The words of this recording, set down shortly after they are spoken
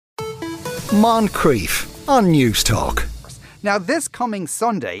Moncrief on News Talk. Now, this coming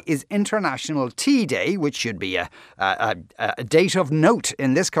Sunday is International Tea Day, which should be a date of note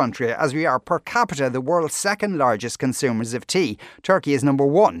in this country, as we are per capita the world's second largest consumers of tea. Turkey is number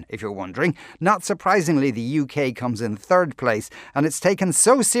one, if you're wondering. Not surprisingly, the UK comes in third place, and it's taken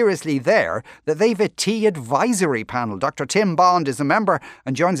so seriously there that they've a tea advisory panel. Dr. Tim Bond is a member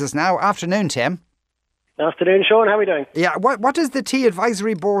and joins us now. Afternoon, Tim. Afternoon, Sean. How are we doing? Yeah, what does the Tea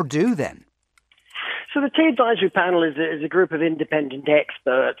Advisory Board do then? So the Tea Advisory Panel is a group of independent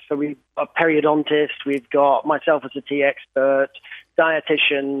experts. So we've got periodontists, we've got myself as a tea expert,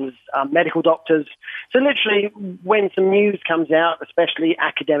 dietitians, medical doctors. So literally, when some news comes out, especially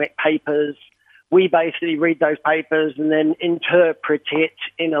academic papers, we basically read those papers and then interpret it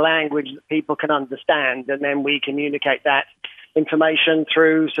in a language that people can understand, and then we communicate that information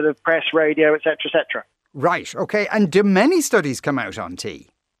through sort of press, radio, etc., etc. Right, okay. And do many studies come out on tea?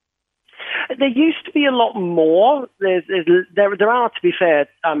 There used to be a lot more. There are, to be fair,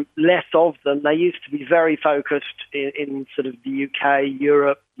 less of them. They used to be very focused in sort of the UK,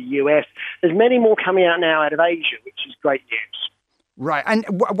 Europe, the US. There's many more coming out now out of Asia, which is great news. Right. And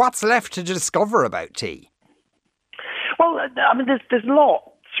what's left to discover about tea? Well, I mean, there's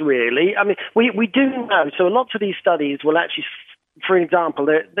lots, really. I mean, we do know. So lots of these studies will actually, for example,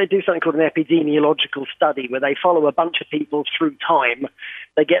 they do something called an epidemiological study where they follow a bunch of people through time.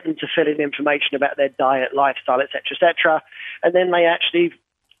 They get them to fill in information about their diet, lifestyle, etc., etc. And then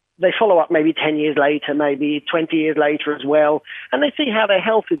they follow up maybe 10 years later, maybe 20 years later as well, and they see how their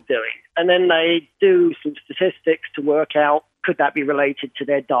health is doing. And then they do some statistics to work out, could that be related to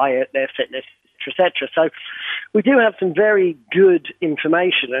their diet, their fitness, etc. So we do have some very good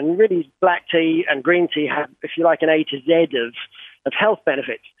information, and really black tea and green tea have, if you like, an A to Z of health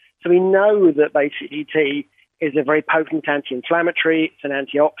benefits. So we know that basically tea is a very potent anti-inflammatory, it's an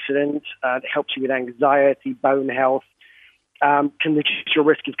antioxidant, it helps you with anxiety, bone health, can reduce your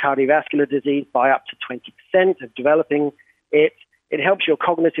risk of cardiovascular disease by up to 20% of developing it. It helps your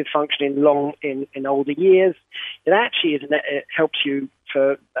cognitive functioning in older years. It actually it helps you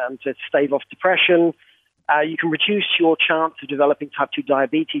to stave off depression. You can reduce your chance of developing type 2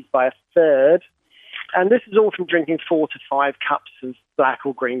 diabetes by a third. And this is all from drinking 4 to 5 cups of black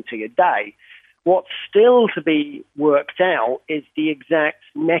or green tea a day. What's still to be worked out is the exact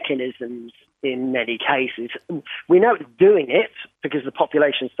mechanisms in many cases. We know it's doing it because the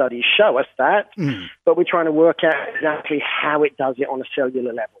population studies show us that, but we're trying to work out exactly how it does it on a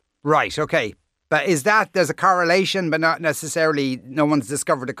cellular level. Right, okay. But there's a correlation, but not necessarily, no one's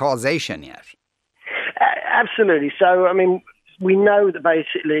discovered a causation yet? Absolutely. So, I mean, we know that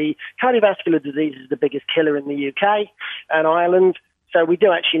basically cardiovascular disease is the biggest killer in the UK and Ireland. So we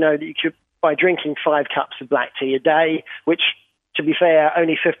do actually know that you could, by drinking 5 cups of black tea a day, which, to be fair,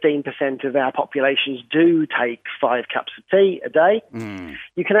 only 15% of our populations do take 5 cups of tea a day.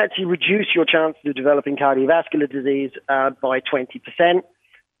 You can actually reduce your chances of developing cardiovascular disease by 20%.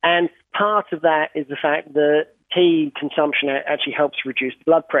 And part of that is the fact that tea consumption actually helps reduce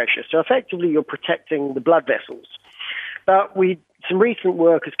blood pressure. So effectively, you're protecting the blood vessels. But some recent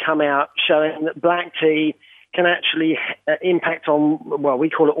work has come out showing that black tea can actually impact on, well, we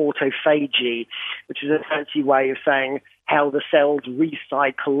call it autophagy, which is a fancy way of saying how the cells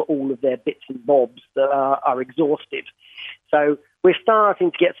recycle all of their bits and bobs that are exhausted. So we're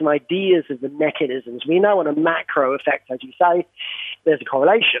starting to get some ideas of the mechanisms. We know on a macro effect, as you say, there's a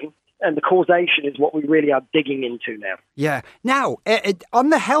correlation, and the causation is what we really are digging into now. Yeah. Now, on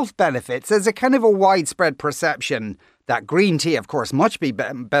the health benefits, there's a kind of a widespread perception that green tea, of course, must be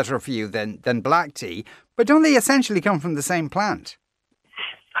better for you than black tea. But don't they essentially come from the same plant?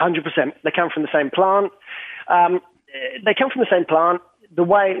 100%. They come from the same plant.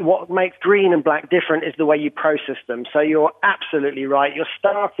 What makes green and black different is the way you process them. So you're absolutely right. You're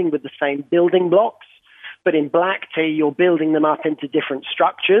starting with the same building blocks, but in black tea, you're building them up into different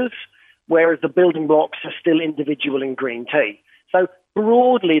structures, whereas the building blocks are still individual in green tea. So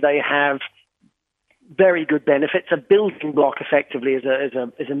broadly, they have very good benefits. A building block effectively is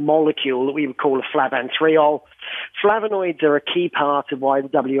a molecule that we would call a flavantriol. Flavonoids are a key part of why the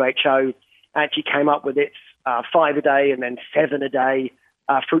WHO actually came up with its 5 a day and then 7 a day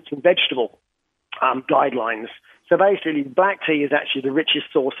fruits and vegetable guidelines. So basically, black tea is actually the richest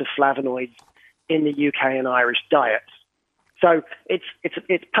source of flavonoids in the UK and Irish diets. So it's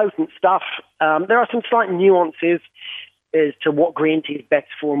potent stuff. There are some slight nuances as to what green tea is better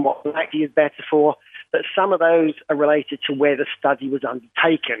for and what black tea is better for, but some of those are related to where the study was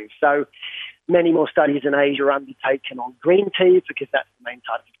undertaken. So many more studies in Asia are undertaken on green tea because that's the main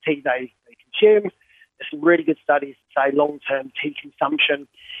type of tea they consume. There's some really good studies that say long-term tea consumption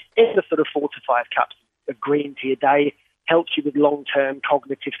in the sort of 4 to 5 cups of green tea a day helps you with long-term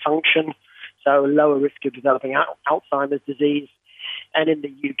cognitive function, so lower risk of developing Alzheimer's disease. And in the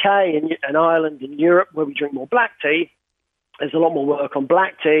UK and Ireland and Europe, where we drink more black tea, there's a lot more work on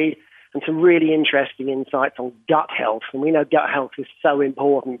black tea and some really interesting insights on gut health. And we know gut health is so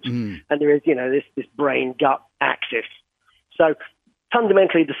important. And there is, this brain-gut axis. So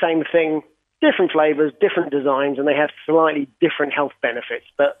fundamentally the same thing, different flavors, different designs, and they have slightly different health benefits.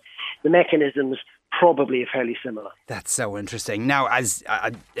 But the mechanisms probably are fairly similar. That's so interesting. Now, as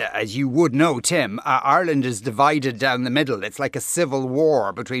you would know, Tim, Ireland is divided down the middle. It's like a civil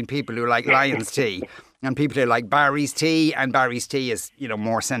war between people who like Lyons tea and people who like Barry's tea. And Barry's tea is,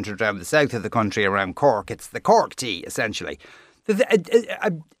 more centred around the south of the country, around Cork. It's the Cork tea, essentially.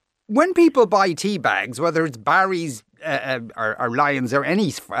 When people buy tea bags, whether it's Barry's or Lyons or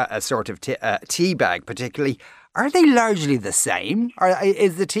any sort of tea bag particularly, are they largely the same? Or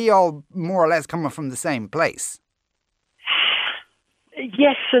is the tea all more or less coming from the same place?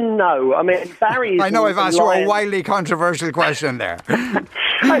 Yes and no. I mean, Barry's... I know I've asked you a wildly controversial question there.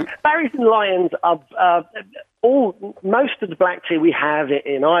 Barry's and Lyons are most of the black tea we have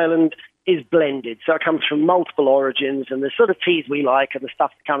in Ireland is blended. So it comes from multiple origins, and the sort of teas we like are the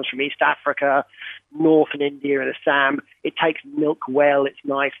stuff that comes from East Africa, northern India and Assam. It takes milk well, it's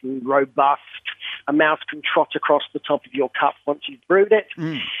nice and robust. A mouse can trot across the top of your cup once you've brewed it.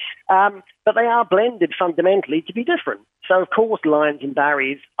 But they are blended fundamentally to be different. So, of course, Lyons and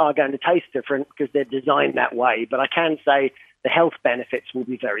Barry's are going to taste different because they're designed that way. But I can say the health benefits will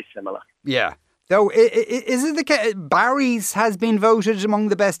be very similar. Yeah. Though, is it the case Barry's has been voted among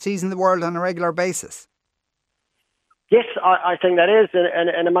the best teas in the world on a regular basis? Yes, I think that is.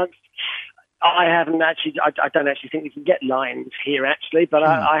 And amongst... I don't actually think we can get Lyons here, actually, but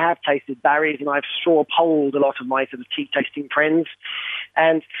I have tasted Barry's, and I've straw polled a lot of my sort of tea tasting friends,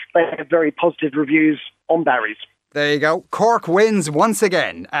 and they have very positive reviews on Barry's. There you go. Cork wins once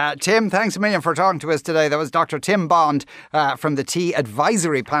again. Tim, thanks a million for talking to us today. That was Dr. Tim Bond from the Tea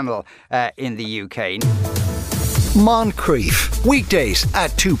Advisory Panel in the UK. Moncrief, weekdays at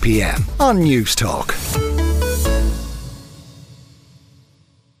 2 p.m. on News Talk.